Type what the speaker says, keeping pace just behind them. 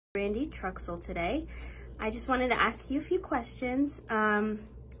Randy Truxell today. I just wanted to ask you a few questions.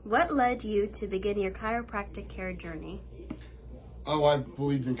 What led you to begin your chiropractic care journey? Oh, I've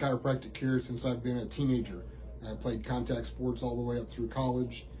believed in chiropractic care since I've been a teenager. I played contact sports all the way up through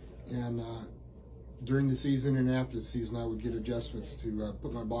college, and during the season and after the season I would get adjustments to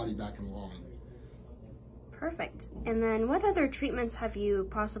put my body back in line. Perfect. And then what other treatments have you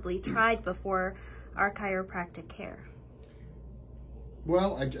possibly tried before our chiropractic care?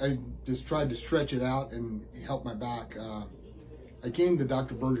 Well, I just tried to stretch it out and help my back. I came to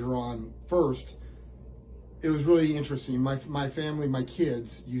Dr. Bergeron first. It was really interesting. My family, my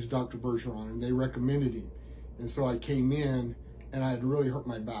kids used Dr. Bergeron and they recommended him. And so I came in and I had really hurt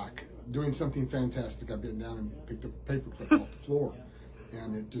my back. Doing something fantastic, I bent down and picked up a paperclip off the floor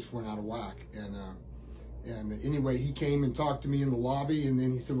and it just went out of whack. And anyway, he came and talked to me in the lobby, and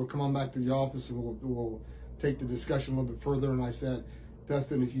then he said, well, come on back to the office and we'll take the discussion a little bit further. And I said,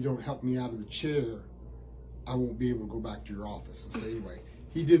 Dustin, if you don't help me out of the chair, I won't be able to go back to your office. And so anyway,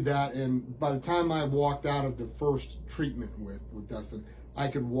 he did that, and by the time I walked out of the first treatment with Dustin, I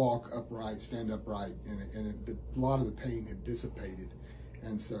could walk upright, stand upright, and a lot of the pain had dissipated.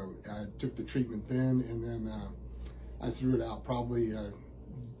 And so I took the treatment then, and then I threw it out probably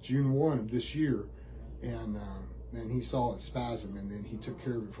June 1 of this year, and then he saw it spasm, and then he took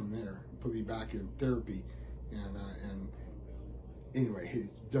care of it from there, put me back in therapy, and anyway, he's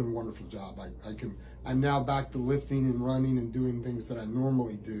done a wonderful job. I'm now back to lifting and running and doing things that I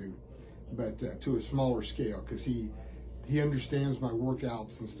normally do, but to a smaller scale, because he understands my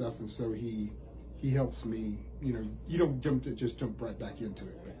workouts and stuff, and so he helps me. You know, you don't just jump right back into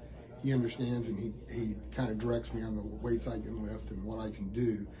it, but he understands, and he kind of directs me on the weights I can lift and what I can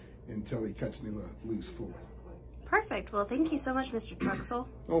do until he cuts me loose fully. Perfect. Well, thank you so much, Mr. Truxell.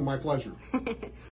 Oh, my pleasure.